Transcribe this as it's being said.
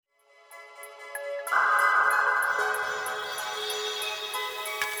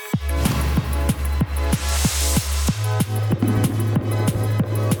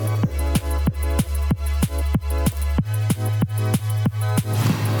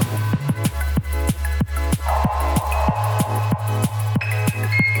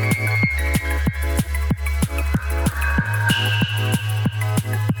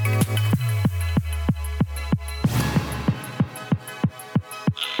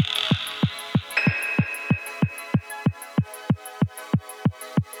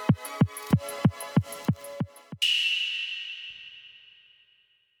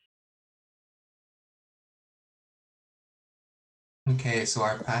Okay, so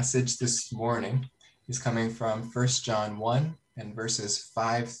our passage this morning is coming from 1 John 1 and verses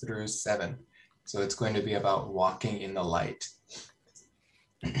 5 through 7. So it's going to be about walking in the light.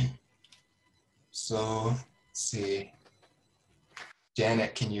 So let's see.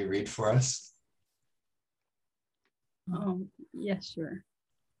 Janet, can you read for us? Yes, sure.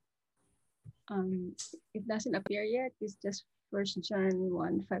 It doesn't appear yet. It's just 1 John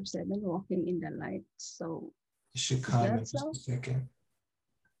 1:5-7, walking in the light. So It should come in just a second.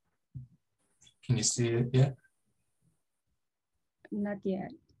 Can you see it yet? Not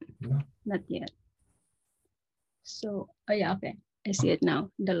yet. No? Not yet. So, oh yeah, okay. I see it now,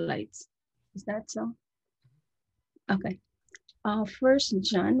 the lights. Is that so? Okay. 1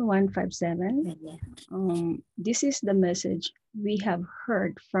 John 1:5-7. This is the message we have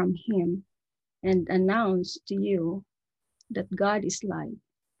heard from him and announced to you, that God is light,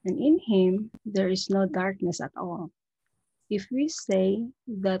 and in him there is no darkness at all. If we say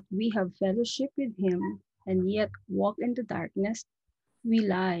that we have fellowship with him and yet walk in the darkness, we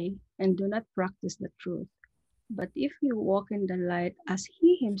lie and do not practice the truth. But if we walk in the light as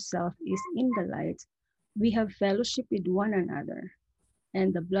he himself is in the light, we have fellowship with one another,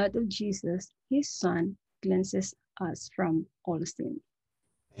 and the blood of Jesus, his son, cleanses us from all sin.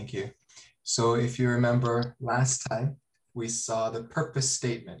 Thank you. So if you remember last time, we saw the purpose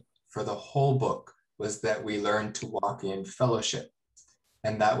statement for the whole book was that we learn to walk in fellowship,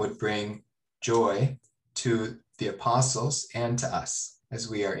 and that would bring joy to the apostles and to us as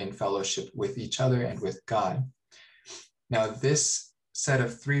we are in fellowship with each other and with God. Now, this set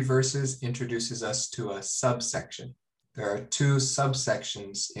of 3 verses introduces us to a subsection. There are 2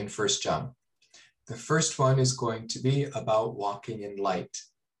 subsections in 1 John. The first one is going to be about walking in light.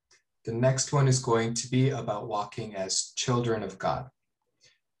 The next one is going to be about walking as children of God.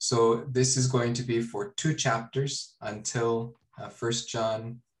 So this is going to be for 2 chapters until 1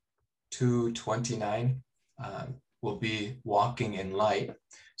 John 2:29 will be walking in light.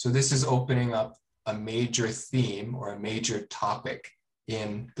 So this is opening up a major theme or a major topic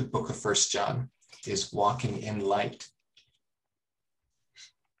in the book of 1 John, is walking in light.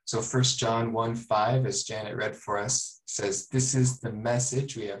 So 1 John 1:5, as Janet read for us, says, "This is the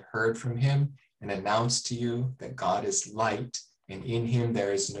message we have heard from him and announced to you, that God is light, and in him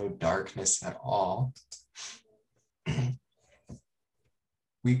there is no darkness at all."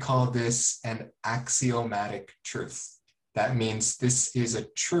 We call this an axiomatic truth. That means this is a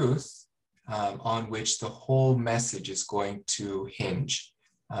truth on which the whole message is going to hinge.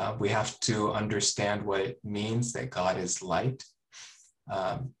 We have to understand what it means that God is light,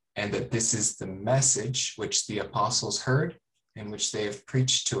 and that this is the message which the apostles heard and which they have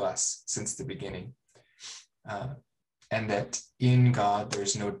preached to us since the beginning. And that in God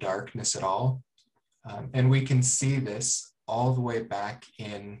there's no darkness at all. And we can see this all the way back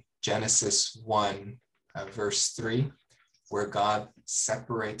in Genesis 1, verse 3, where God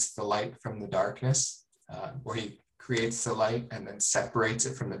separates the light from the darkness, where he creates the light and then separates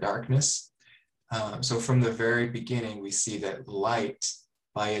it from the darkness. So from the very beginning, we see that light,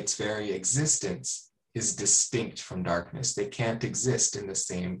 by its very existence, is distinct from darkness. They can't exist in the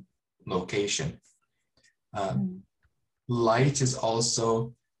same location. Light is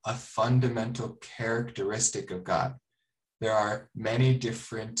also a fundamental characteristic of God. There are many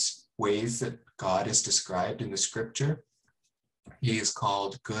different ways that God is described in the scripture. He is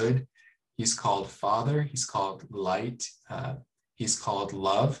called good, he's called Father, he's called light, he's called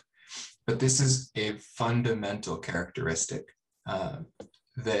love. But this is a fundamental characteristic,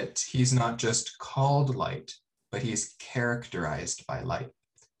 that he's not just called light, but he's characterized by light.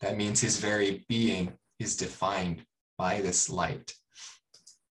 That means his very being is defined by this light.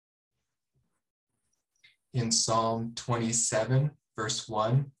 In Psalm 27, verse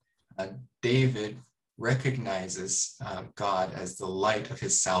 1, David recognizes God as the light of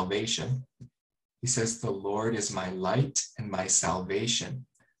his salvation. He says, "The Lord is my light and my salvation.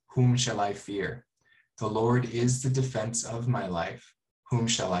 Whom shall I fear? The Lord is the defense of my life. Whom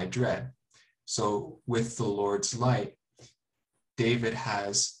shall I dread?" So with the Lord's light, David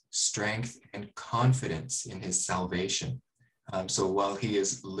has strength and confidence in his salvation. So while he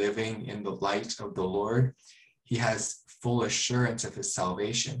is living in the light of the Lord, he has full assurance of his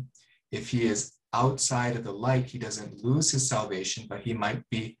salvation. If he is outside of the light, he doesn't lose his salvation, but he might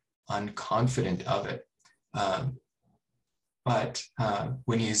be unconfident of it. But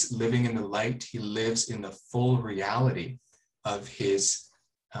when he's living in the light, he lives in the full reality of his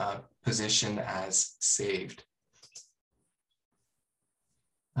position as saved.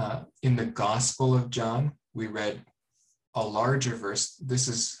 In the Gospel of John, we read a larger verse. This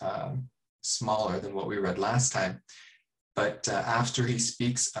is smaller than what we read last time. But after he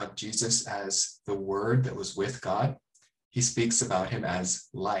speaks of Jesus as the Word that was with God, he speaks about him as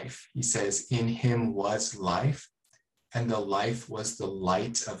life. He says, in him was life, and the life was the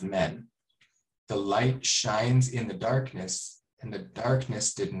light of men. The light shines in the darkness, and the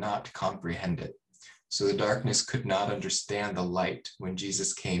darkness did not comprehend it. So the darkness could not understand the light when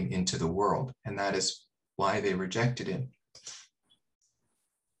Jesus came into the world, and that is why they rejected him.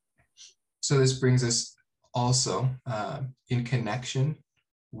 So this brings us also in connection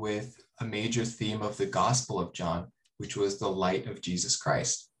with a major theme of the Gospel of John, which was the light of Jesus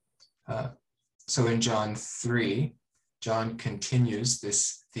Christ. So in John 3, John continues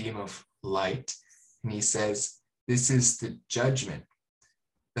this theme of light, and he says, this is the judgment,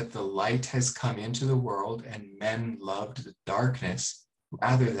 that the light has come into the world, and men loved the darkness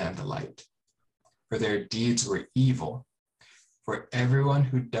rather than the light, for their deeds were evil. For everyone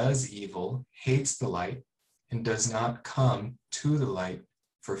who does evil hates the light and does not come to the light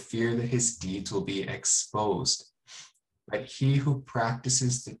for fear that his deeds will be exposed. But he who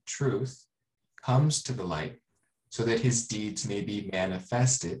practices the truth comes to the light so that his deeds may be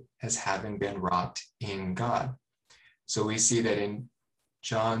manifested as having been wrought in God. So we see that in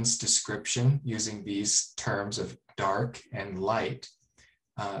John's description, using these terms of dark and light,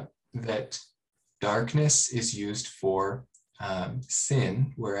 that darkness is used for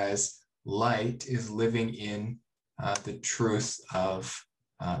sin, whereas light is living in the truth of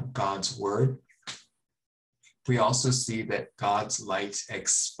God's word. We also see that God's light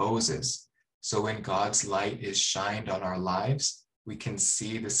exposes. So when God's light is shined on our lives, we can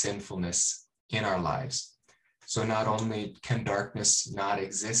see the sinfulness in our lives. So not only can darkness not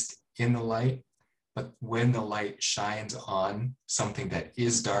exist in the light, but when the light shines on something that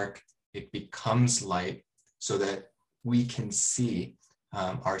is dark, it becomes light so that we can see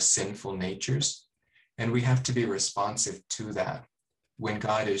our sinful natures. And we have to be responsive to that. When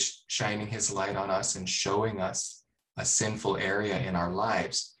God is shining his light on us and showing us a sinful area in our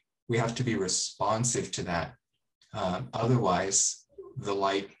lives, we have to be responsive to that. Otherwise, the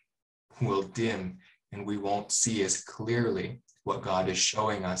light will dim and we won't see as clearly what God is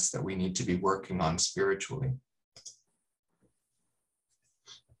showing us that we need to be working on spiritually.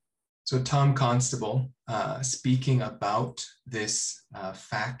 So Tom Constable, speaking about this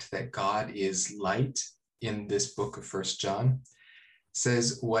fact that God is light in this book of 1 John,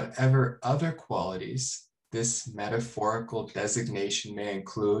 says, whatever other qualities this metaphorical designation may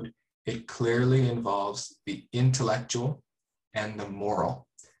include, it clearly involves the intellectual and the moral.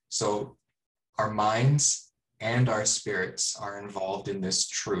 So our minds and our spirits are involved in this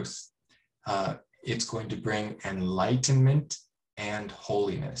truth. It's going to bring enlightenment and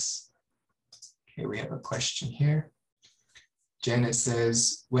holiness. Okay, we have a question here. Janet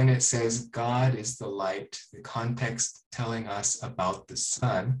says, when it says God is the light, the context telling us about the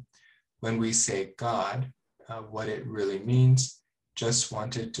sun, when we say God, what it really means, just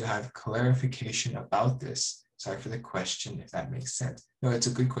wanted to have clarification about this. Sorry for the question, if that makes sense. No, it's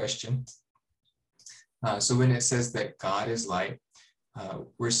a good question. So when it says that God is light,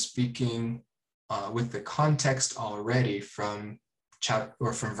 we're speaking with the context already from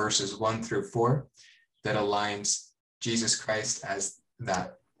from verses 1 through 4 that aligns Jesus Christ as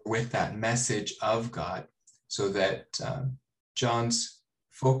that with that message of God, so that John's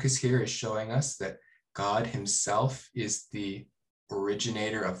focus here is showing us that God himself is the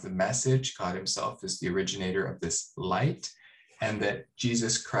originator of the message. God himself is the originator of this light, and that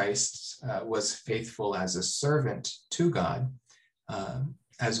Jesus Christ was faithful as a servant to God,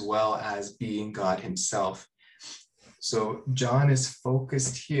 as well as being God himself. So John is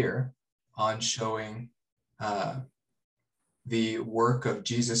focused here on showing the work of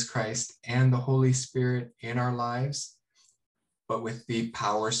Jesus Christ and the Holy Spirit in our lives, but with the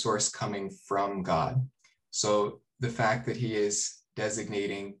power source coming from God. So the fact that he is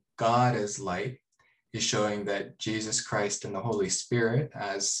designating God as light is showing that Jesus Christ and the Holy Spirit,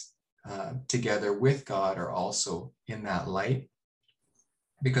 as together with God, are also in that light,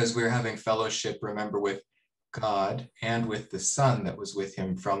 because we're having fellowship, remember, with God and with the Son that was with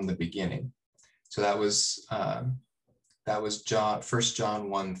him from the beginning. So that was 1 John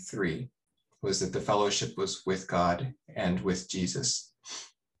 1:3, was that the fellowship was with God and with Jesus.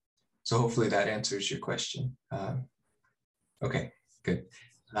 So hopefully that answers your question. Okay, good.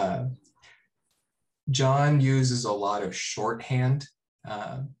 John uses a lot of shorthand,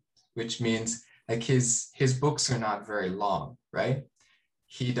 which means like his books are not very long, right?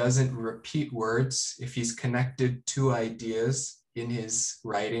 He doesn't repeat words. If he's connected two ideas in his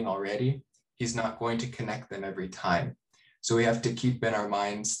writing already, he's not going to connect them every time. So we have to keep in our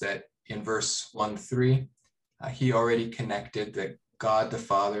minds that in verse 1:3, He already connected that God the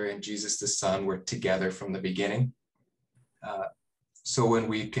Father and Jesus the Son were together from the beginning. So when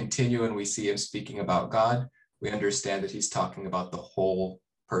we continue and we see him speaking about God, we understand that he's talking about the whole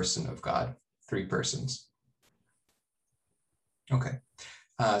person of God, 3 persons. Okay,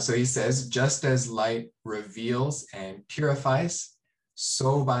 so he says, just as light reveals and purifies,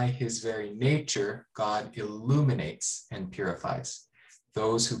 so by his very nature, God illuminates and purifies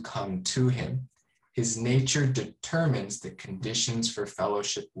those who come to him. His nature determines the conditions for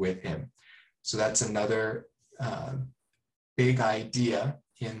fellowship with him. So that's another big idea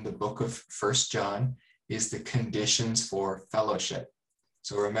in the book of 1 John, is the conditions for fellowship.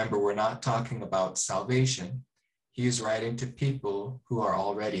 So remember, we're not talking about salvation. He is writing to people who are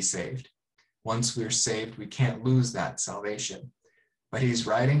already saved. Once we're saved, we can't lose that salvation. But he's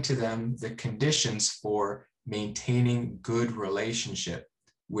writing to them the conditions for maintaining good relationship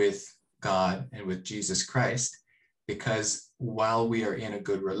with God and with Jesus Christ, because while we are in a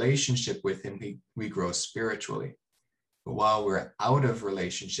good relationship with him, we grow spiritually. But while we're out of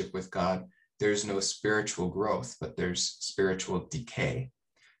relationship with God, there's no spiritual growth, but there's spiritual decay.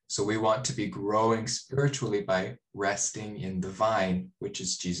 So we want to be growing spiritually by resting in the vine, which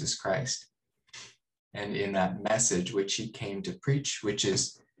is Jesus Christ, and in that message which he came to preach, which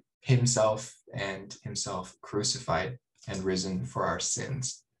is himself and himself crucified and risen for our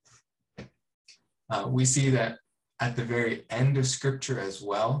sins. We see that at the very end of Scripture as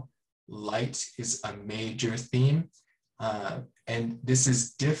well, light is a major theme. And this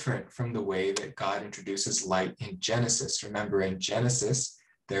is different from the way that God introduces light in Genesis. Remember, in Genesis,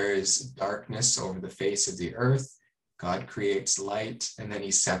 there is darkness over the face of the earth. God creates light, and then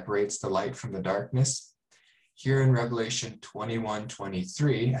he separates the light from the darkness. Here in Revelation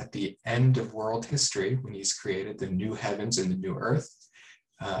 21:23, at the end of world history, when he's created the new heavens and the new earth,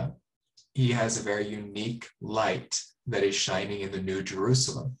 he has a very unique light that is shining in the New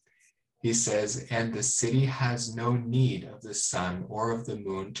Jerusalem. He says, and the city has no need of the sun or of the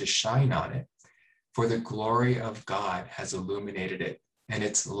moon to shine on it, for the glory of God has illuminated it, and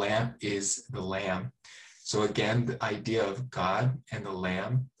its lamp is the Lamb. So again, the idea of God and the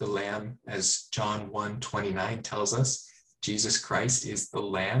Lamb, as John 1:29 tells us, Jesus Christ is the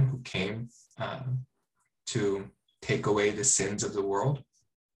Lamb who came to take away the sins of the world.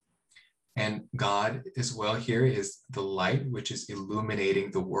 And God as well here is the light, which is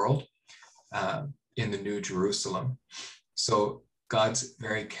illuminating the world in the New Jerusalem. So God's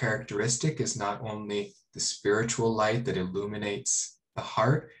very characteristic is not only the spiritual light that illuminates the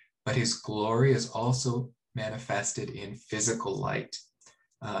heart, but his glory is also manifested in physical light.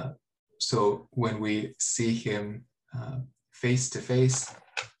 So when we see him face to face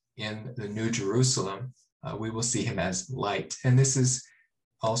in the New Jerusalem, we will see him as light. And this is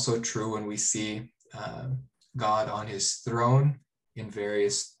also true when we see God on his throne in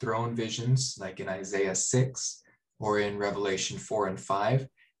various throne visions, like in Isaiah 6 or in Revelation 4 and 5,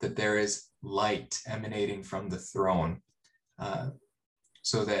 that there is light emanating from the throne.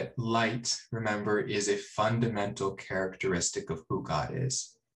 So that light, remember, is a fundamental characteristic of who God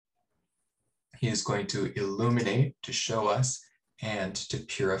is. He is going to illuminate, to show us, and to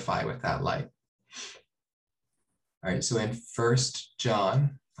purify with that light. All right, so in 1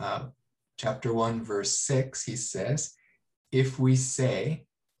 John chapter 1, verse 6, he says, if we say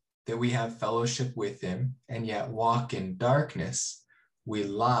that we have fellowship with him and yet walk in darkness, we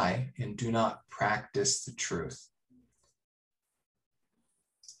lie and do not practice the truth.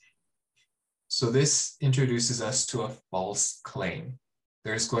 So this introduces us to a false claim.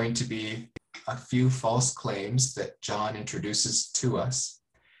 There's going to be a few false claims that John introduces to us.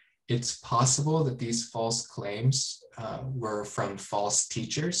 It's possible that these false claims were from false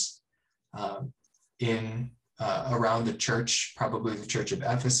teachers around the church, probably the church of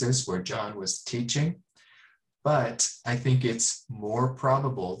Ephesus, where John was teaching. But I think it's more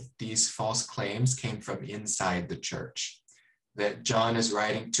probable these false claims came from inside the church, that John is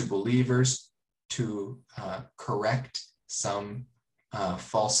writing to believers to correct some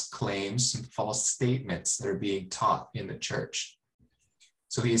false claims, some false statements that are being taught in the church.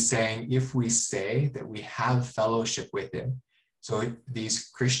 So he's saying, if we say that we have fellowship with him, so these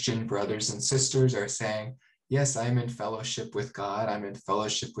Christian brothers and sisters are saying, yes, I'm in fellowship with God, I'm in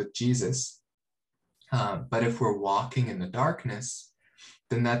fellowship with Jesus. But if we're walking in the darkness,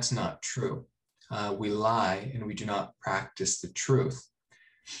 then that's not true. We lie and we do not practice the truth.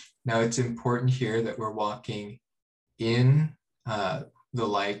 Now, it's important here that we're walking in the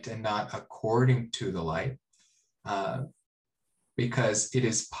light and not according to the light, because it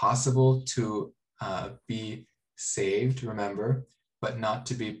is possible to be saved, remember, but not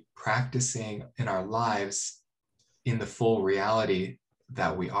to be practicing in our lives in the full reality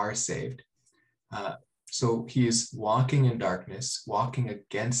that we are saved. So he is walking in darkness, walking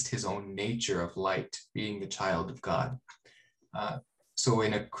against his own nature of light, being the child of God. So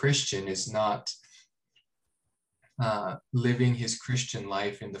when a Christian is not living his Christian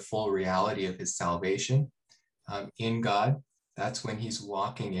life in the full reality of his salvation in God, that's when he's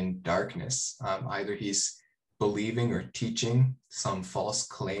walking in darkness. Either he's believing or teaching some false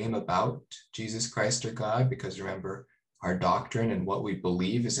claim about Jesus Christ or God, because remember, our doctrine and what we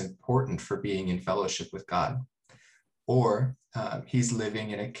believe is important for being in fellowship with God. Or he's living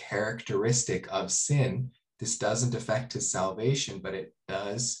in a characteristic of sin. This doesn't affect his salvation, but it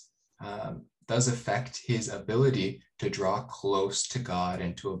does affect his ability to draw close to God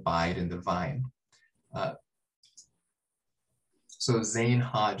and to abide in the vine. So Zane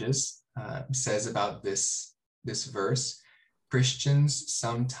Hodges says about this verse, Christians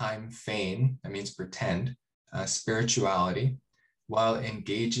sometimes feign, that means pretend, spirituality while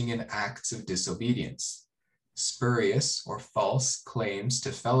engaging in acts of disobedience. Spurious or false claims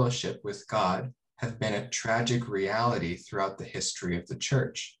to fellowship with God have been a tragic reality throughout the history of the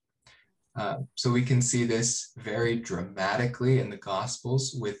church. So we can see this very dramatically in the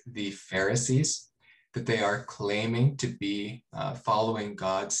Gospels with the Pharisees, that they are claiming to be following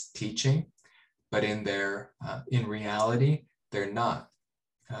God's teaching, but in reality, they're not.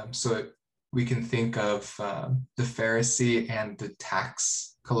 So we can think of the Pharisee and the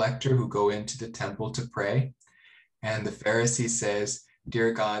tax collector who go into the temple to pray. And the Pharisee says,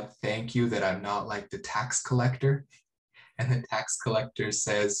 "Dear God, thank you that I'm not like the tax collector." And the tax collector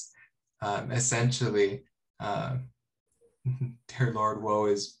says, essentially, "Dear Lord, woe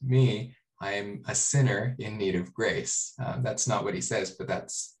is me. I am a sinner in need of grace." That's not what he says, but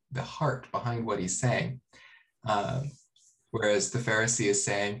that's the heart behind what he's saying. Whereas the Pharisee is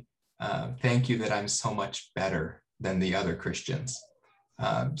saying, "Thank you that I'm so much better than the other Christians."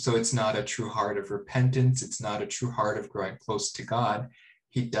 So it's not a true heart of repentance. It's not a true heart of growing close to God.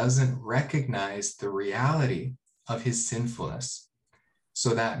 He doesn't recognize the reality of his sinfulness.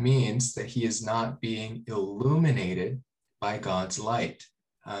 So that means that he is not being illuminated by God's light.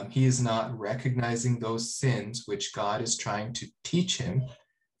 He is not recognizing those sins which God is trying to teach him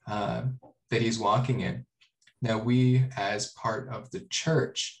that he's walking in. Now, we, as part of the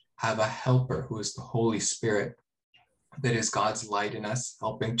church, have a helper who is the Holy Spirit, that is God's light in us,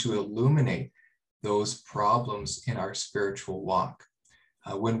 helping to illuminate those problems in our spiritual walk.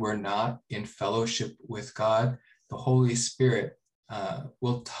 When we're not in fellowship with God, the Holy Spirit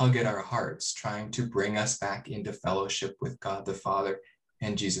will tug at our hearts, trying to bring us back into fellowship with God the Father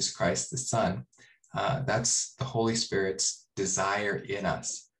and Jesus Christ the Son. That's the Holy Spirit's desire in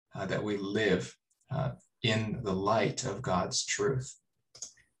us, that we live in the light of God's truth.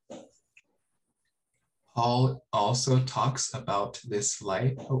 Paul also talks about this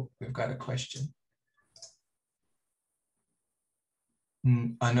light. Oh, we've got a question.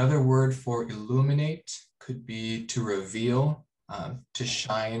 Another word for illuminate could be to reveal, to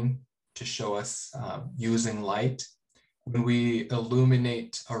shine, to show us using light. When we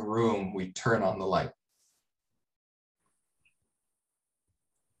illuminate a room, we turn on the light.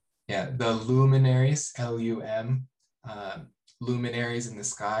 Yeah, the luminaries, L-U-M, luminaries in the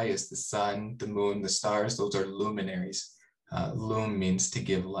sky is the sun, the moon, the stars. Those are luminaries. Lum means to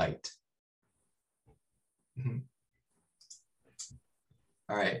give light.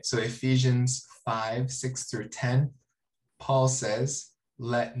 All right, so Ephesians 5:6-10, Paul says,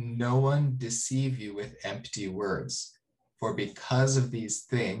 "Let no one deceive you with empty words, for because of these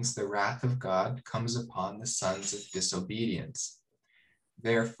things, the wrath of God comes upon the sons of disobedience.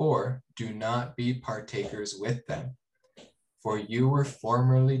 Therefore, do not be partakers with them. For you were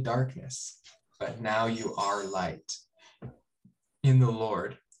formerly darkness, but now you are light. In the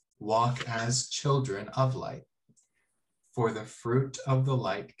Lord, walk as children of light. For the fruit of the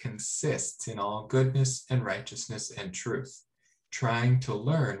light consists in all goodness and righteousness and truth, trying to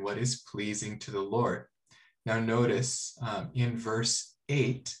learn what is pleasing to the Lord." Now notice in verse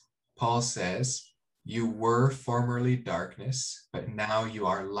 8, Paul says, "You were formerly darkness, but now you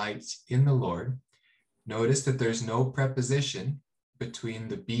are light in the Lord." Notice that there's no preposition between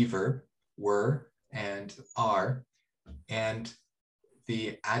the be verb, were and are, and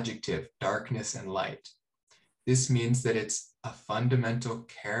the adjective, darkness and light. This means that it's a fundamental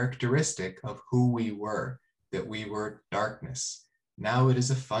characteristic of who we were, that we were darkness. Now it is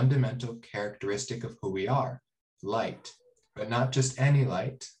a fundamental characteristic of who we are, light, but not just any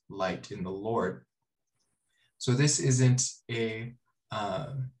light, light in the Lord. So this isn't a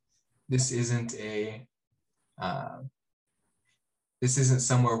This isn't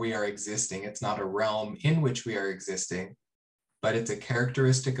somewhere we are existing. It's not a realm in which we are existing, but it's a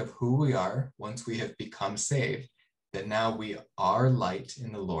characteristic of who we are once we have become saved, that now we are light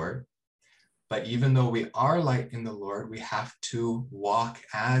in the Lord. But even though we are light in the Lord, we have to walk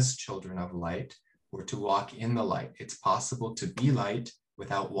as children of light, or to walk in the light. It's possible to be light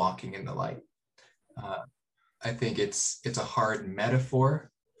without walking in the light. I think it's a hard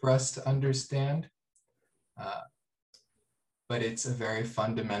metaphor for us to understand, but it's a very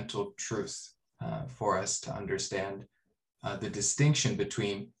fundamental truth for us to understand the distinction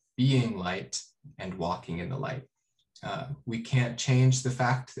between being light and walking in the light. We can't change the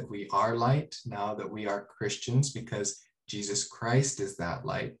fact that we are light now that we are Christians, because Jesus Christ is that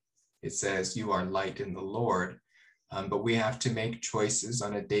light. It says, you are light in the Lord. But we have to make choices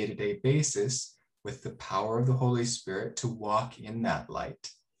on a day-to-day basis with the power of the Holy Spirit to walk in that light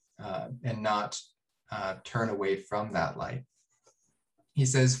and not turn away from that light. He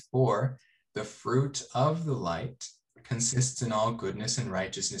says, for the fruit of the light consists in all goodness and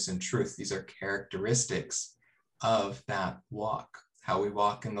righteousness and truth. These are characteristics of that walk, how we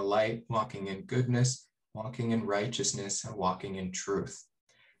walk in the light, walking in goodness, walking in righteousness, and walking in truth.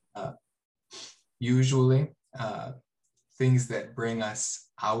 Usually, things that bring us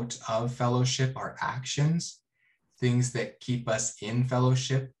out of fellowship are actions. Things that keep us in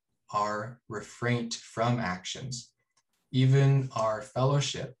fellowship are refraint from actions. Even our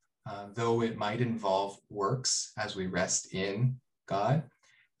fellowship, though it might involve works as we rest in God,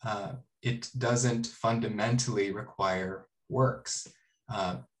 it doesn't fundamentally require works.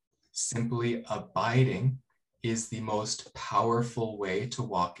 Simply abiding is the most powerful way to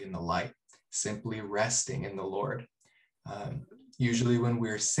walk in the light, simply resting in the Lord. Usually when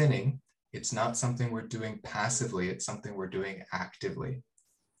we're sinning, it's not something we're doing passively, it's something we're doing actively.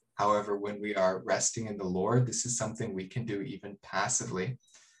 However, when we are resting in the Lord, this is something we can do even passively.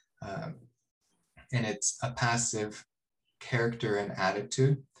 And it's a passive character and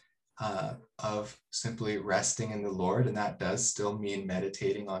attitude of simply resting in the Lord. And that does still mean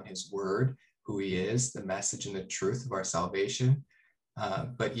meditating on his word, who he is, the message and the truth of our salvation.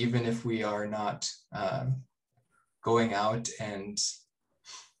 But even if we are not going out and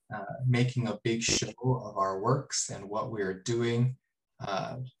making a big show of our works and what we are doing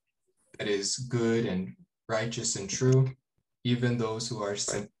that is good and righteous and true, even those who are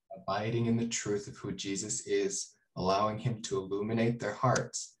simply abiding in the truth of who Jesus is, allowing him to illuminate their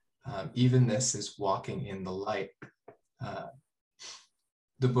hearts, even this is walking in the light.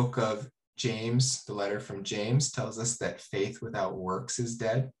 The book of James, the letter from James, tells us that faith without works is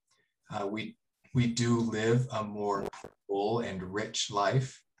dead. We do live a more full and rich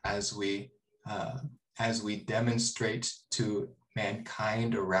life as we demonstrate to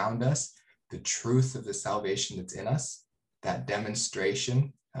mankind around us the truth of the salvation that's in us. That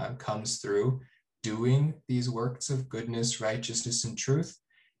demonstration comes through doing these works of goodness, righteousness, and truth,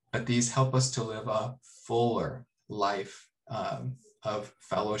 but these help us to live a fuller life of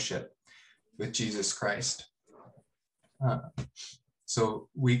fellowship with Jesus Christ. So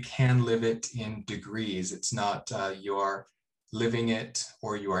we can live it in degrees. It's not you are living it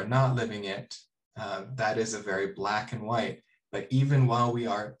or you are not living it. That is a very black and white. But even while we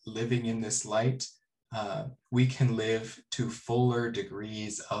are living in this light, we can live to fuller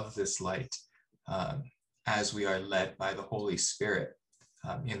degrees of this light as we are led by the Holy Spirit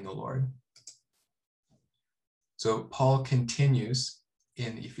in the Lord. So Paul continues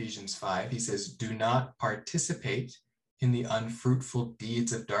in Ephesians 5. He says, do not participate in the unfruitful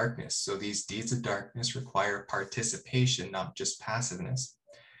deeds of darkness. So these deeds of darkness require participation, not just passiveness,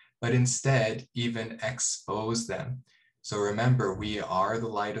 but instead even expose them. So remember, we are the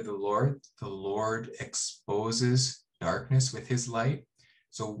light of the Lord. The Lord exposes darkness with his light.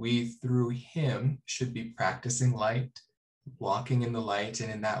 So we, through him, should be practicing light, walking in the light,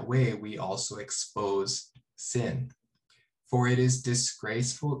 and in that way, we also expose sin. For it is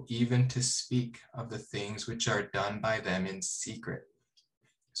disgraceful even to speak of the things which are done by them in secret.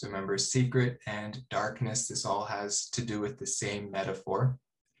 So remember, secret and darkness, this all has to do with the same metaphor.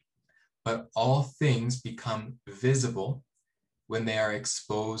 But all things become visible when they are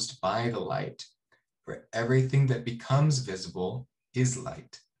exposed by the light. For everything that becomes visible is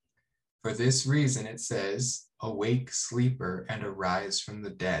light. For this reason, it says, awake, sleeper, and arise from the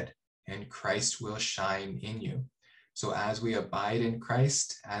dead, and Christ will shine in you. So as we abide in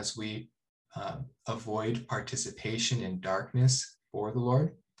Christ, as we avoid participation in darkness for the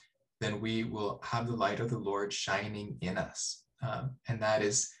Lord, then we will have the light of the Lord shining in us. And that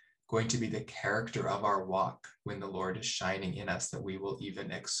is going to be the character of our walk when the Lord is shining in us, that we will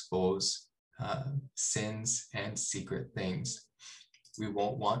even expose sins and secret things. we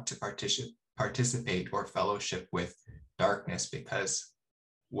won't want to participate or fellowship with darkness, because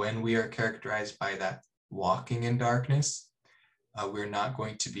when we are characterized by that walking in darkness, we're not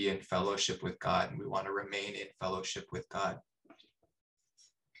going to be in fellowship with God, and we want to remain in fellowship with God.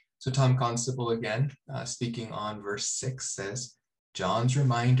 So Tom Constable again, speaking on verse 6, says, John's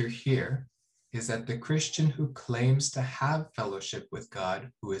reminder here is that the Christian who claims to have fellowship with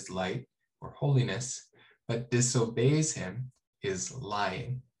God, who is light or holiness, but disobeys him, is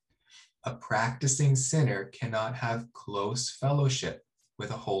lying. A practicing sinner cannot have close fellowship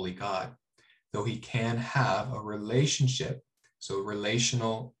with a holy God, though he can have a relationship, so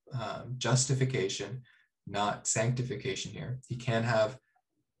relational justification, not sanctification here. He can have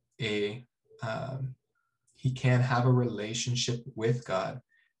a relationship with God.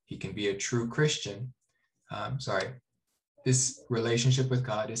 He can be a true Christian. This relationship with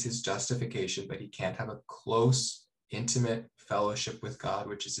God is his justification, but he can't have a close, intimate fellowship with God,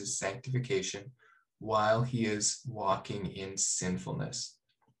 which is his sanctification, while he is walking in sinfulness.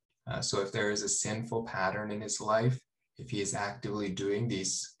 So if there is a sinful pattern in his life, if he is actively doing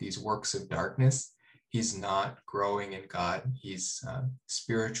these works of darkness, he's not growing in God. He's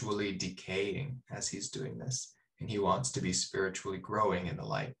spiritually decaying as he's doing this, and he wants to be spiritually growing in the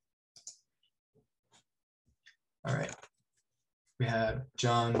light. All right. We have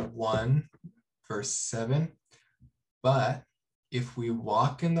John 1, verse 7. But if we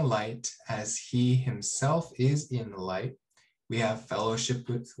walk in the light as he himself is in the light, we have fellowship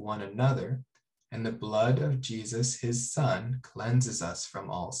with one another, and the blood of Jesus, his son, cleanses us from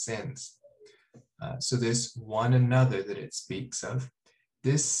all sins. So this one another that it speaks of,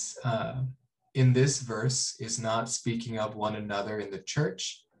 this in this verse is not speaking of one another in the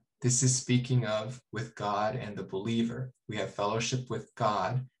church. This is speaking of with God and the believer. We have fellowship with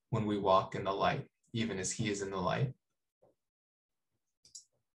God when we walk in the light, even as he is in the light.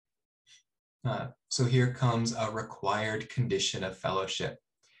 So here comes a required condition of fellowship.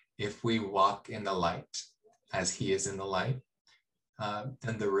 If we walk in the light as he is in the light,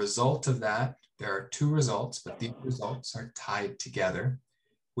 then the result of that, there are two results, but these results are tied together.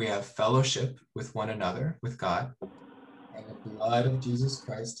 We have fellowship with one another, with God, and the blood of Jesus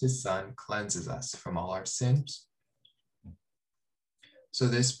Christ, his son, cleanses us from all our sins. So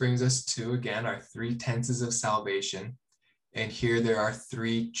this brings us to, again, our three tenses of salvation. And here there are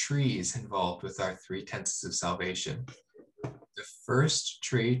three trees involved with our three tenses of salvation. The first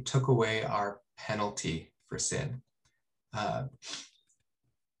tree took away our penalty for sin.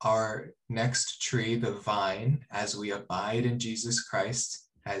 Our next tree, the vine, as we abide in Jesus Christ,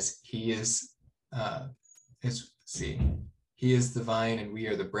 as he is, he is the vine and we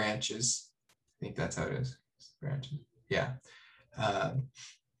are the branches. I think that's how it is, branches, yeah.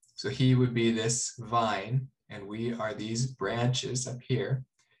 So he would be this vine, and we are these branches up here.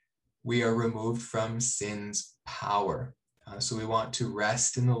 We are removed from sin's power. So we want to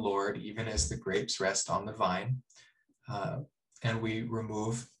rest in the Lord, even as the grapes rest on the vine. And we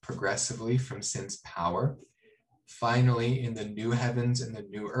remove progressively from sin's power. Finally, in the new heavens and the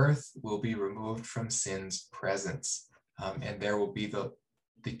new earth, we'll be removed from sin's presence. And there will be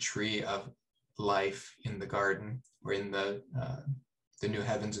the tree of life in the garden, or in the new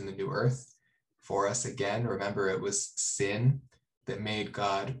heavens and the new earth. For us again, remember, it was sin that made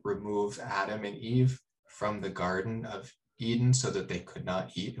God remove Adam and Eve from the Garden of Eden so that they could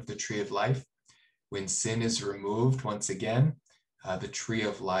not eat of the tree of life. When sin is removed, once again, the tree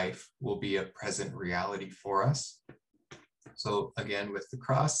of life will be a present reality for us. So again, with the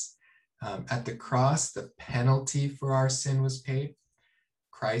cross, at the cross, the penalty for our sin was paid.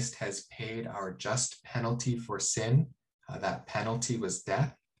 Christ has paid our just penalty for sin. That penalty was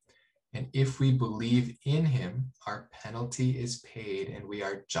death. And if we believe in him, our penalty is paid and we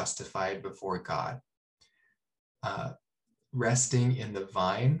are justified before God. Resting in the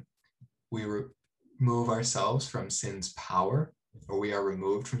vine, we remove ourselves from sin's power, or we are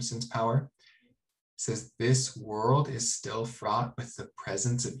removed from sin's power. It says this world is still fraught with the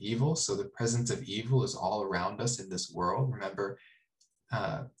presence of evil. So the presence of evil is all around us in this world. Remember,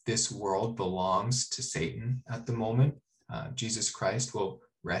 this world belongs to Satan at the moment. Jesus Christ will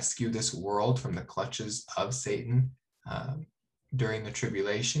rescue this world from the clutches of Satan during the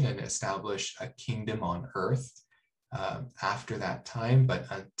tribulation and establish a kingdom on earth after that time. But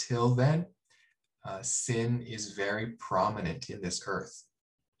until then, sin is very prominent in this earth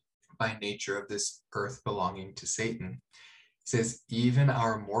by nature of this earth belonging to Satan. It says, even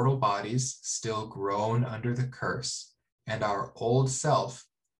our mortal bodies still groan under the curse, and our old self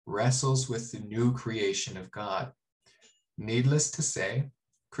wrestles with the new creation of God. Needless to say,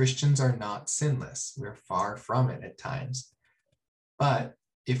 Christians are not sinless. We're far from it at times. But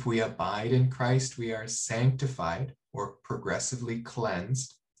if we abide in Christ, we are sanctified or progressively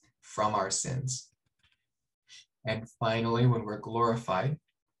cleansed from our sins. And finally, when we're glorified,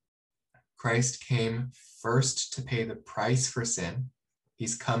 Christ came first to pay the price for sin.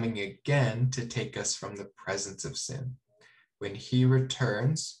 He's coming again to take us from the presence of sin. When he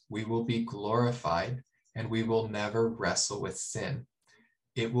returns, we will be glorified and we will never wrestle with sin.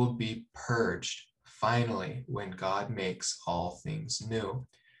 It will be purged finally when God makes all things new.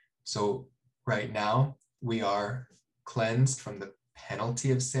 So right now we are cleansed from the penalty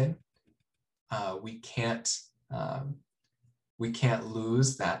of sin. We can't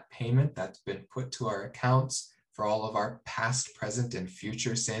lose that payment that's been put to our accounts for all of our past, present, and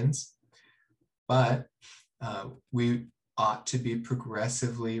future sins. But we ought to be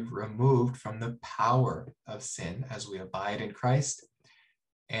progressively removed from the power of sin as we abide in Christ.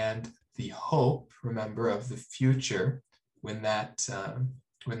 And the hope, remember, of the future, when that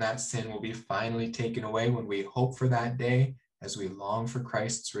sin will be finally taken away, when we hope for that day, as we long for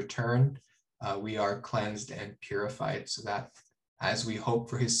Christ's return, we are cleansed and purified, so that as we hope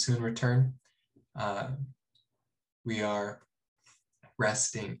for his soon return, we are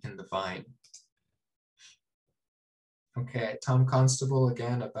resting in the vine. Okay, Tom Constable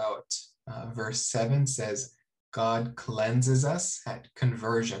again about verse 7 says, God cleanses us at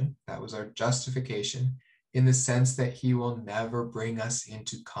conversion, that was our justification, in the sense that he will never bring us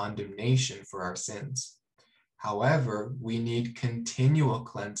into condemnation for our sins. However, we need continual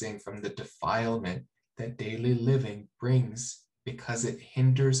cleansing from the defilement that daily living brings because it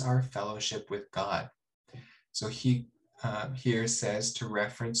hinders our fellowship with God. So he here says to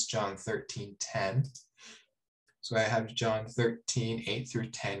reference John 13:10. So I have John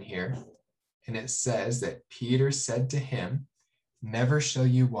 13:8-10 here. And it says that Peter said to him, "Never shall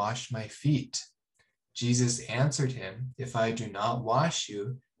you wash my feet." Jesus answered him, "If I do not wash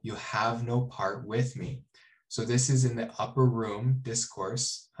you, you have no part with me." So this is in the upper room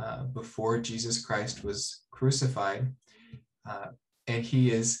discourse before Jesus Christ was crucified. And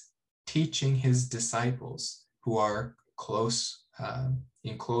he is teaching his disciples who are close,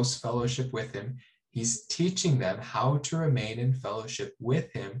 in close fellowship with him. He's teaching them how to remain in fellowship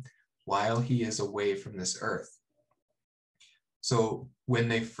with him while he is away from this earth. So when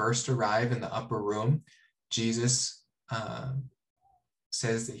they first arrive in the upper room, Jesus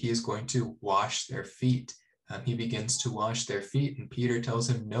says that he is going to wash their feet. He begins to wash their feet, and Peter tells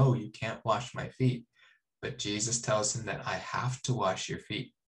him, "No, you can't wash my feet." But Jesus tells him that I have to wash your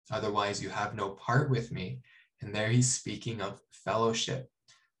feet. Otherwise, you have no part with me. And there he's speaking of fellowship.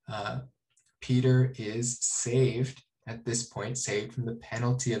 Peter is saved at this point, saved from the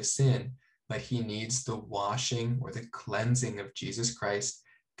penalty of sin, but he needs the washing or the cleansing of Jesus Christ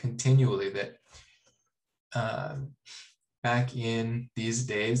continually. That back in these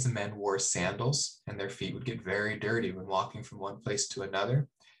days, the men wore sandals and their feet would get very dirty when walking from one place to another.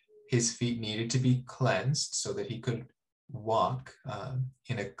 His feet needed to be cleansed so that he could walk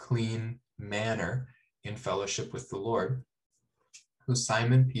in a clean manner in fellowship with the Lord. So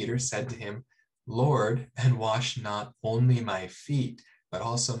Simon Peter said to him, "Lord, then wash not only my feet, but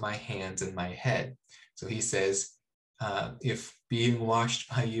also my hands and my head." So he says, if being washed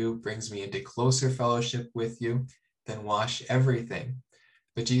by you brings me into closer fellowship with you, then wash everything.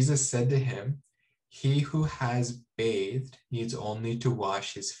 But Jesus said to him, "He who has bathed needs only to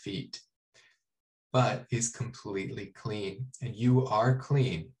wash his feet, but is completely clean. And you are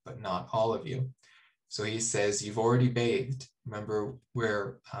clean, but not all of you." So he says, you've already bathed. Remember,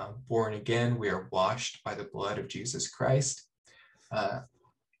 we're born again. We are washed by the blood of Jesus Christ.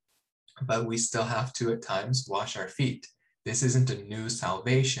 But we still have to, at times, wash our feet. This isn't a new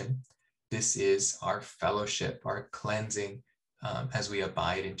salvation. This is our fellowship, our cleansing as we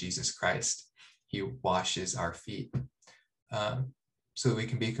abide in Jesus Christ. He washes our feet so that we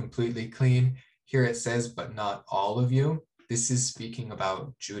can be completely clean. Here it says, "but not all of you." This is speaking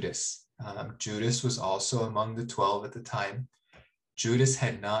about Judas. Judas was also among the 12 at the time. Judas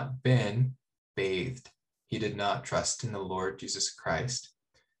had not been bathed. He did not trust in the Lord Jesus Christ.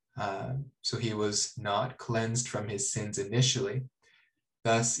 So he was not cleansed from his sins initially.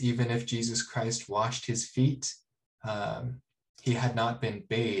 Thus, even if Jesus Christ washed his feet, he had not been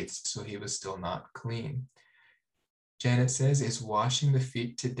bathed, so he was still not clean. Janet says, "Is washing the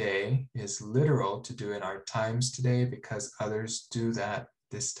feet today is literal to do in our times today because others do that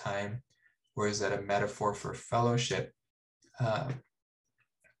this time, or is that a metaphor for fellowship?"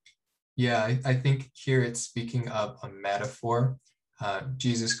 Yeah, I think here it's speaking of a metaphor.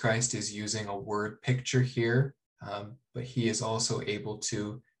 Jesus Christ is using a word picture here, but he is also able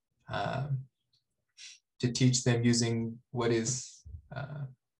to teach them using what is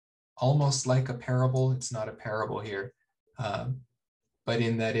almost like a parable. It's not a parable here, but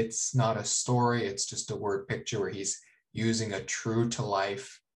in that it's not a story, it's just a word picture where he's using a true to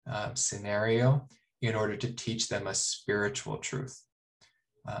life scenario in order to teach them a spiritual truth.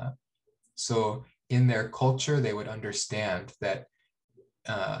 So in their culture, they would understand that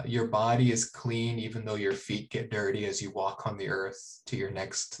your body is clean even though your feet get dirty as you walk on the earth to your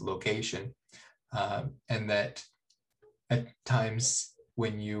next location. And that at times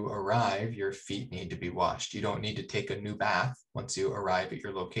when you arrive, your feet need to be washed. You don't need to take a new bath once you arrive at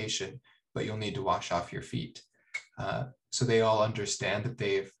your location, but you'll need to wash off your feet. So they all understand that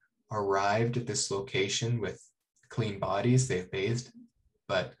they've arrived at this location with clean bodies, they've bathed,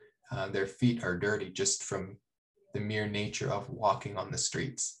 but their feet are dirty just from the mere nature of walking on the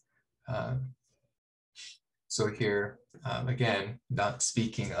streets. So here, again, not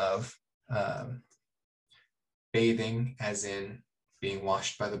speaking of bathing as in being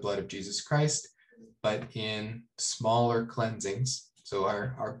washed by the blood of Jesus Christ, but in smaller cleansings. So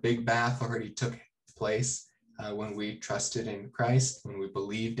our big bath already took place when we trusted in Christ, when we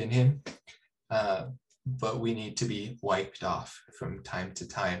believed in him, but we need to be wiped off from time to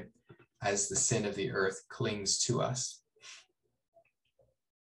time as the sin of the earth clings to us.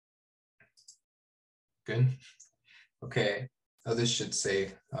 Good. Okay. Oh, this should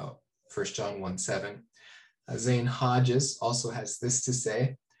say 1 John 1:7. Zane Hodges also has this to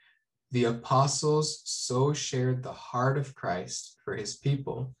say: the apostles so shared the heart of Christ for his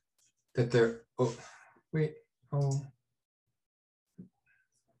people that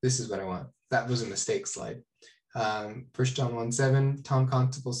this is what I want. That was a mistake slide. 1 John 1:7, Tom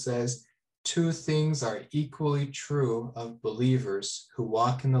Constable says, two things are equally true of believers who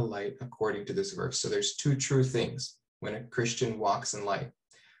walk in the light according to this verse. So there's two true things when a Christian walks in light.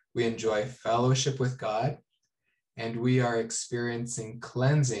 We enjoy fellowship with God, and we are experiencing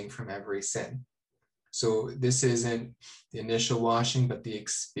cleansing from every sin. So this isn't the initial washing, but the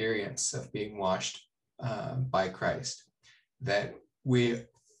experience of being washed by Christ. That we,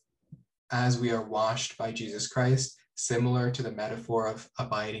 as we are washed by Jesus Christ, similar to the metaphor of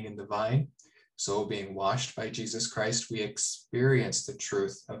abiding in the vine, so being washed by Jesus Christ, we experience the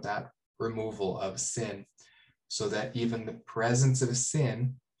truth of that removal of sin, so that even the presence of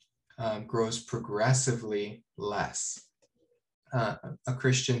sin grows progressively less. A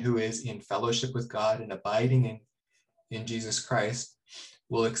Christian who is in fellowship with God and abiding in Jesus Christ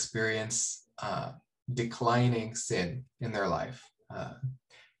will experience declining sin in their life.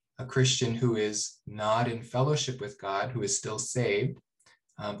 A Christian who is not in fellowship with God, who is still saved,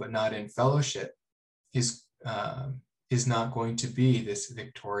 but not in fellowship, is not going to be this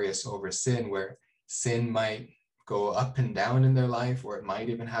victorious over sin, where sin might go up and down in their life, or it might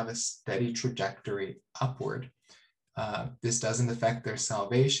even have a steady trajectory upward. This doesn't affect their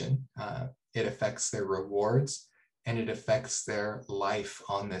salvation. It affects their rewards, and it affects their life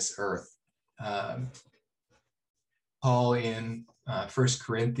on this earth. Paul in 1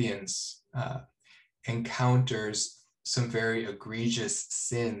 Corinthians encounters some very egregious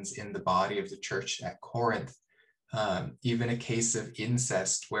sins in the body of the church at Corinth. Even a case of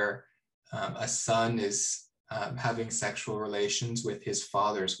incest where a son is having sexual relations with his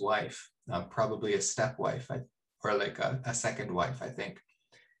father's wife, probably a stepwife, or like a second wife, I think.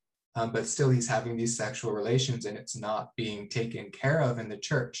 But still he's having these sexual relations, and it's not being taken care of in the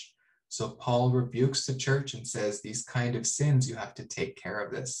church. So Paul rebukes the church and says, these kind of sins, you have to take care of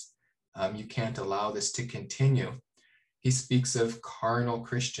this. You can't allow this to continue. He speaks of carnal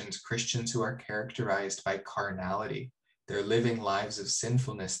Christians, Christians who are characterized by carnality. They're living lives of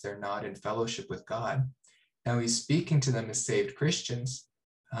sinfulness. They're not in fellowship with God. Now he's speaking to them as saved Christians,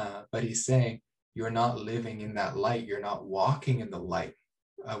 but he's saying, you're not living in that light. You're not walking in the light,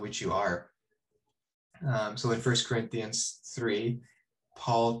 which you are. So in 1 Corinthians 3,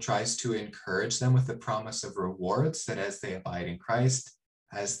 Paul tries to encourage them with the promise of rewards, that as they abide in Christ,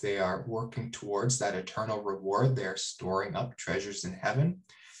 as they are working towards that eternal reward, they are storing up treasures in heaven.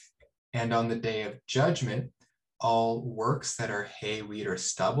 And on the day of judgment, all works that are hay, wheat, or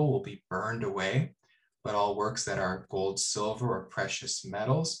stubble will be burned away, but all works that are gold, silver, or precious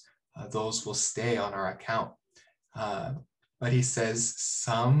metals, those will stay on our account. But he says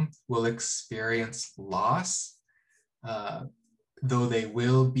some will experience loss, though they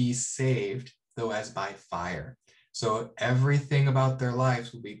will be saved, though as by fire. So everything about their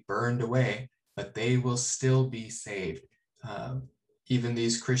lives will be burned away, but they will still be saved. Even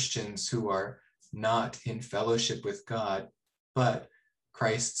these Christians who are not in fellowship with God, but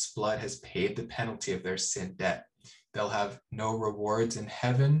Christ's blood has paid the penalty of their sin debt. They'll have no rewards in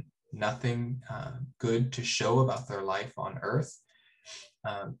heaven, nothing good to show about their life on earth.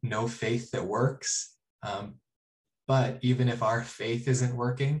 no faith that works. But even if our faith isn't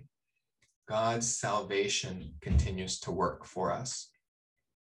working, God's salvation continues to work for us.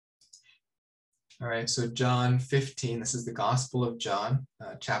 All right, so John 15, this is the Gospel of John,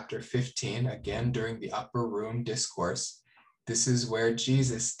 chapter 15, again during the upper room discourse. This is where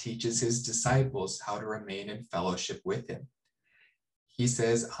Jesus teaches his disciples how to remain in fellowship with him. He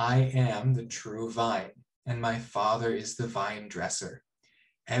says, "I am the true vine, and my Father is the vine dresser.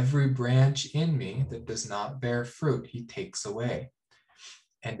 Every branch in me that does not bear fruit, he takes away.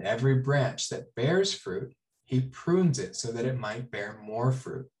 And every branch that bears fruit, he prunes it so that it might bear more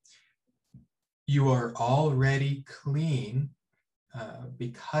fruit. You are already clean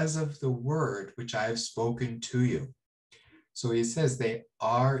because of the word which I have spoken to you." So he says they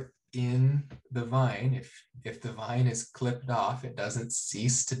are in the vine. If the vine is clipped off, it doesn't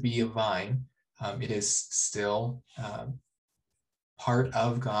cease to be a vine. It is still part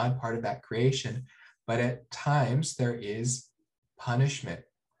of God, part of that creation. But at times there is punishment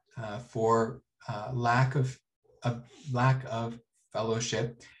for lack of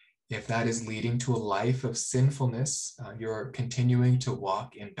fellowship. If that is leading to a life of sinfulness, you're continuing to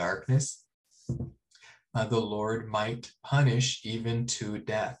walk in darkness, the Lord might punish even to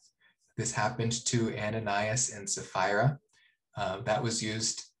death. This happened to Ananias and Sapphira. That was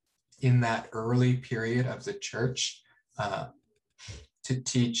used in that early period of the church to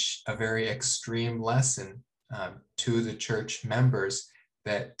teach a very extreme lesson to the church members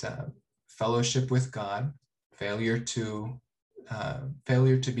that fellowship with God, failure to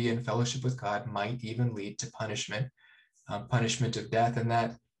be in fellowship with God might even lead to punishment of death, and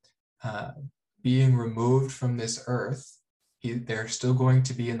that being removed from this earth, they're still going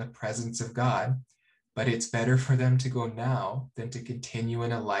to be in the presence of God, but it's better for them to go now than to continue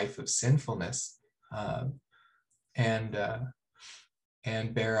in a life of sinfulness and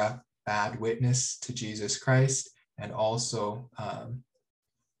bear a bad witness to Jesus Christ, and also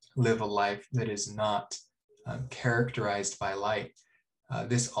live a life that is not characterized by light.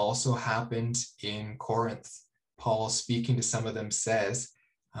 This also happened in Corinth. Paul, speaking to some of them, says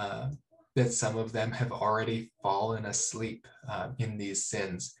that some of them have already fallen asleep in these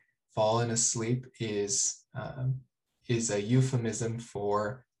sins. Fallen asleep is a euphemism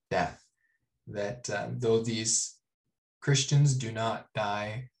for death. That though these Christians do not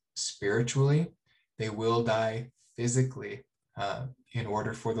die spiritually, they will die physically in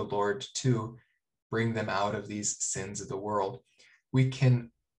order for the Lord to bring them out of these sins of the world. We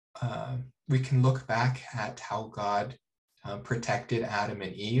can look back at how God protected Adam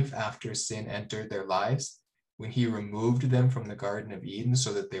and Eve after sin entered their lives, when he removed them from the Garden of Eden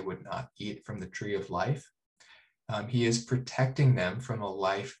so that they would not eat from the tree of life. He is protecting them from a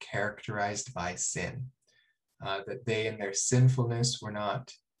life characterized by sin, that they in their sinfulness were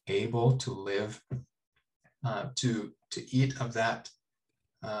not able to live, to eat of that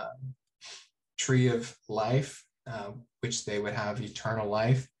tree of life, which they would have eternal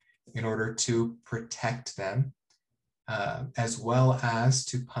life, in order to protect them, as well as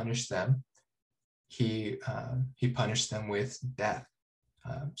to punish them. He punished them with death,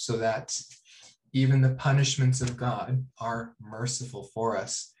 so that even the punishments of God are merciful for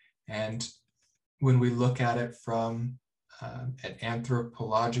us. And when we look at it from an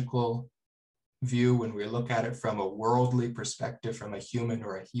anthropological view, when we look at it from a worldly perspective, from a human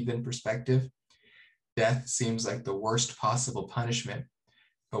or a heathen perspective, death seems like the worst possible punishment.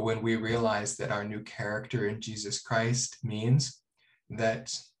 But when we realize that our new character in Jesus Christ means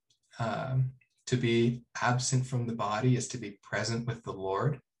that to be absent from the body is to be present with the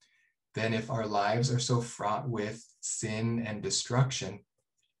Lord, then if our lives are so fraught with sin and destruction,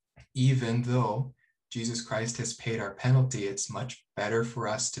 even though Jesus Christ has paid our penalty, it's much better for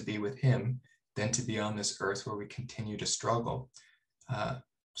us to be with him than to be on this earth where we continue to struggle.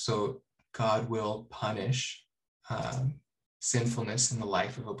 So God will punish sinfulness in the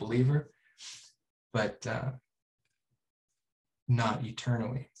life of a believer, but not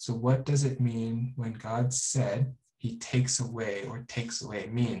eternally. So what does it mean when God said he takes away, or takes away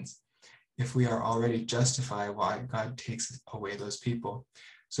means? If we are already justified, why God takes away those people?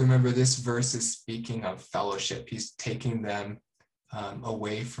 So remember, this verse is speaking of fellowship. He's taking them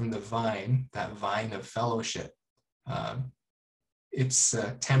away from the vine, that vine of fellowship. It's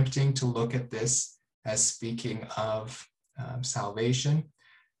tempting to look at this as speaking of salvation,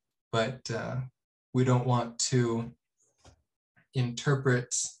 but we don't want to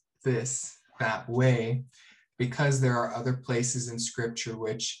interpret this that way, because there are other places in Scripture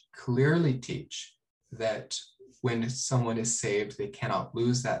which clearly teach that when someone is saved, they cannot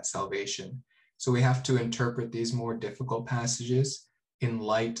lose that salvation. So we have to interpret these more difficult passages in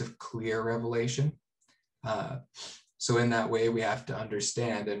light of clear revelation. So in that way, we have to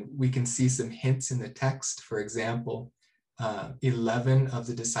understand, and we can see some hints in the text. For example, 11 of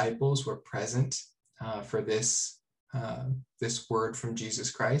the disciples were present for this word from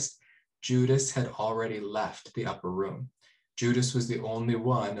Jesus Christ. Judas had already left the upper room. Judas was the only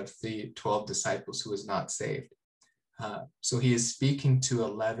one of the 12 disciples who was not saved. So he is speaking to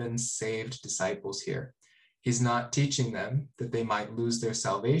 11 saved disciples here. He's not teaching them that they might lose their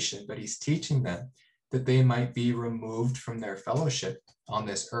salvation, but he's teaching them that they might be removed from their fellowship on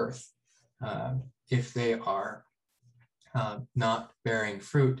this earth if they are not bearing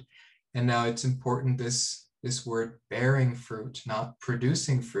fruit. And now it's important, this word bearing fruit, not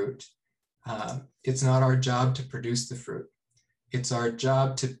producing fruit. It's not our job to produce the fruit. It's our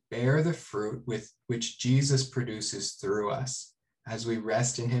job to bear the fruit with which Jesus produces through us. As we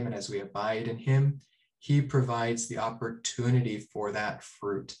rest in him and as we abide in him, he provides the opportunity for that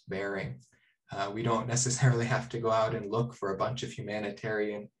fruit bearing. We don't necessarily have to go out and look for a bunch of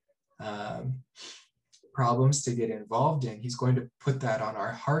humanitarian problems to get involved in. He's going to put that on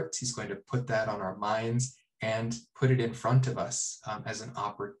our hearts. He's going to put that on our minds and put it in front of us as an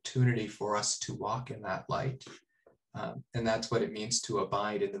opportunity for us to walk in that light. And that's what it means to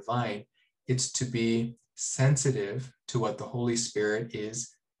abide in the vine. It's to be sensitive to what the Holy Spirit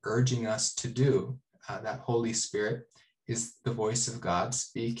is urging us to do. That Holy Spirit is the voice of God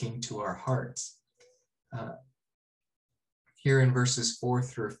speaking to our hearts. Here in verses 4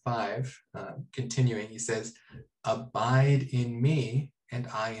 through 5, continuing, he says, "Abide in me and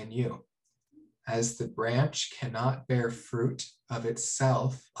I in you. As the branch cannot bear fruit of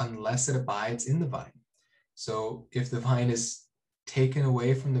itself unless it abides in the vine." So if the vine is taken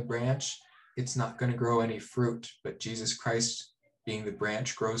away from the branch, it's not going to grow any fruit, but Jesus Christ, being the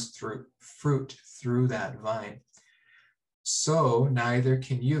branch, grows through fruit through that vine. "So neither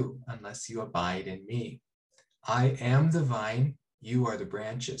can you unless you abide in me. I am the vine, you are the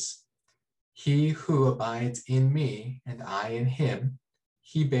branches. He who abides in me and I in him,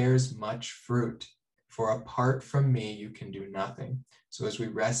 he bears much fruit, for apart from me you can do nothing." So as we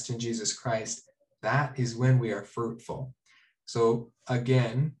rest in Jesus Christ, that is when we are fruitful. So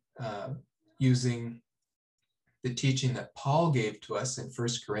again, using the teaching that Paul gave to us in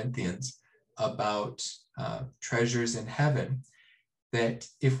 1 Corinthians about treasures in heaven, that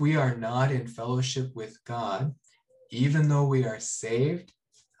if we are not in fellowship with God, even though we are saved,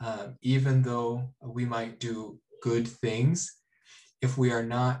 even though we might do good things, if we are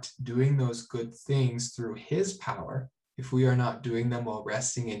not doing those good things through his power, if we are not doing them while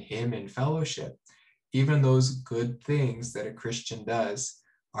resting in him in fellowship, even those good things that a Christian does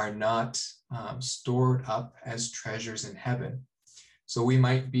are not stored up as treasures in heaven. So we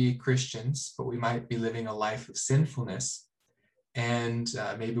might be Christians, but we might be living a life of sinfulness. And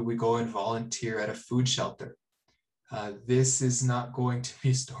maybe we go and volunteer at a food shelter. This is not going to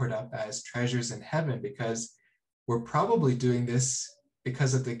be stored up as treasures in heaven, because we're probably doing this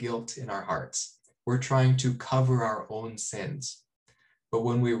because of the guilt in our hearts. We're trying to cover our own sins. But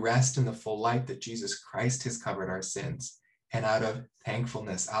when we rest in the full light that Jesus Christ has covered our sins, and out of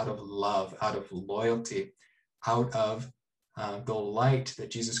thankfulness, out of love, out of loyalty, out of the light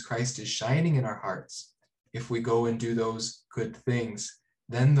that Jesus Christ is shining in our hearts, if we go and do those good things,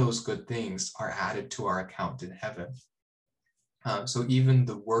 then those good things are added to our account in heaven. So even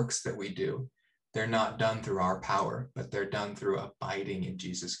the works that we do, they're not done through our power, but they're done through abiding in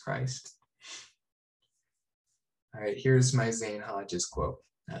Jesus Christ. All right, here's my Zane Hodges quote.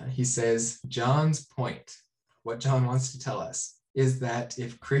 He says, John's point, what John wants to tell us, is that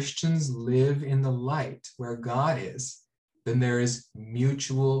if Christians live in the light where God is, then there is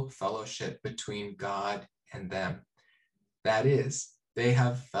mutual fellowship between God and them. That is, they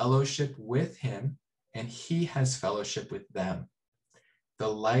have fellowship with him and he has fellowship with them. The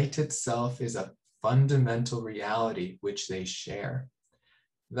light itself is a fundamental reality which they share.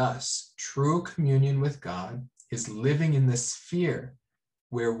 Thus, true communion with God is living in the sphere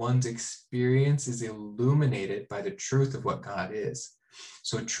where one's experience is illuminated by the truth of what God is.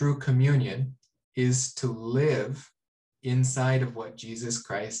 So true communion is to live inside of what Jesus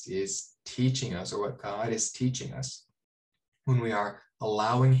Christ is teaching us, or what God is teaching us. When we are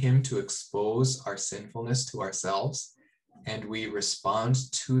allowing him to expose our sinfulness to ourselves and we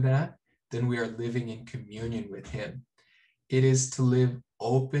respond to that, then we are living in communion with him. It is to live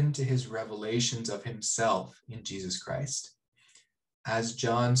open to his revelations of himself in Jesus Christ. As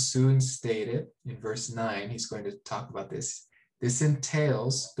John soon stated in verse 9, he's going to talk about this. This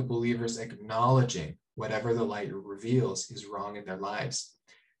entails the believers acknowledging whatever the light reveals is wrong in their lives.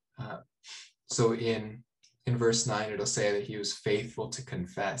 So in in verse 9, it'll say that he was faithful to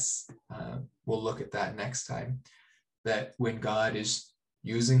confess. We'll look at that next time, that when God is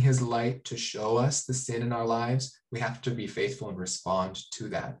using his light to show us the sin in our lives, we have to be faithful and respond to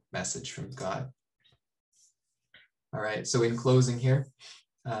that message from God. All right, so in closing here,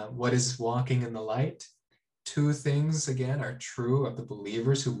 what is walking in the light? Two things, again, are true of the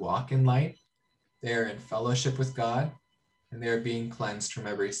believers who walk in light. They are in fellowship with God, and they are being cleansed from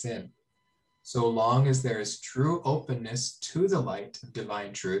every sin. So long as there is true openness to the light of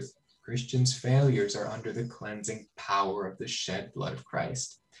divine truth, Christians' failures are under the cleansing power of the shed blood of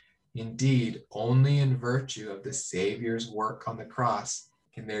Christ. Indeed, only in virtue of the Savior's work on the cross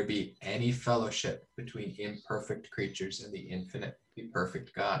can there be any fellowship between imperfect creatures and the infinitely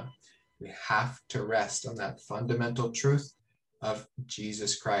perfect God. We have to rest on that fundamental truth of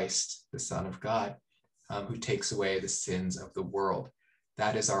Jesus Christ, the Son of God, who takes away the sins of the world.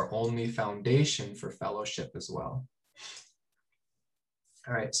 That is our only foundation for fellowship as well.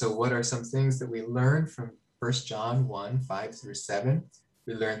 All right, so what are some things that we learn from 1 John 1, 5 through 7?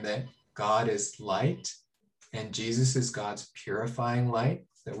 We learn that God is light, and Jesus is God's purifying light,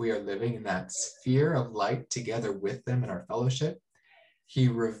 that we are living in that sphere of light together with them in our fellowship. He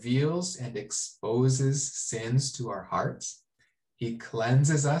reveals and exposes sins to our hearts. He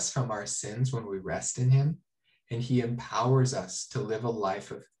cleanses us from our sins when we rest in him, and he empowers us to live a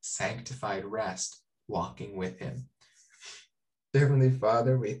life of sanctified rest, walking with him. Heavenly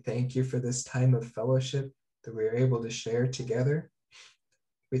Father, we thank you for this time of fellowship that we are able to share together.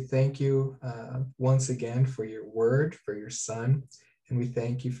 We thank you once again for your word, for your Son, and we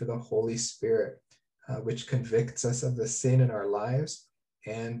thank you for the Holy Spirit, which convicts us of the sin in our lives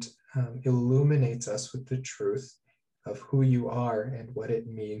and illuminates us with the truth of who you are and what it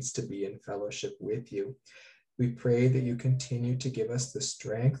means to be in fellowship with you. We pray that you continue to give us the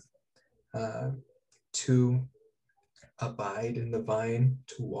strength to abide in the vine,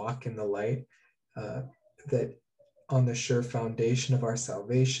 to walk in the light, that on the sure foundation of our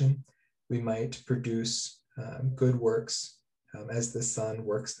salvation, we might produce good works as the Son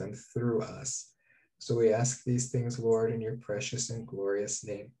works them through us. So we ask these things, Lord, in your precious and glorious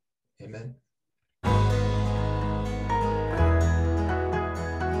name. Amen.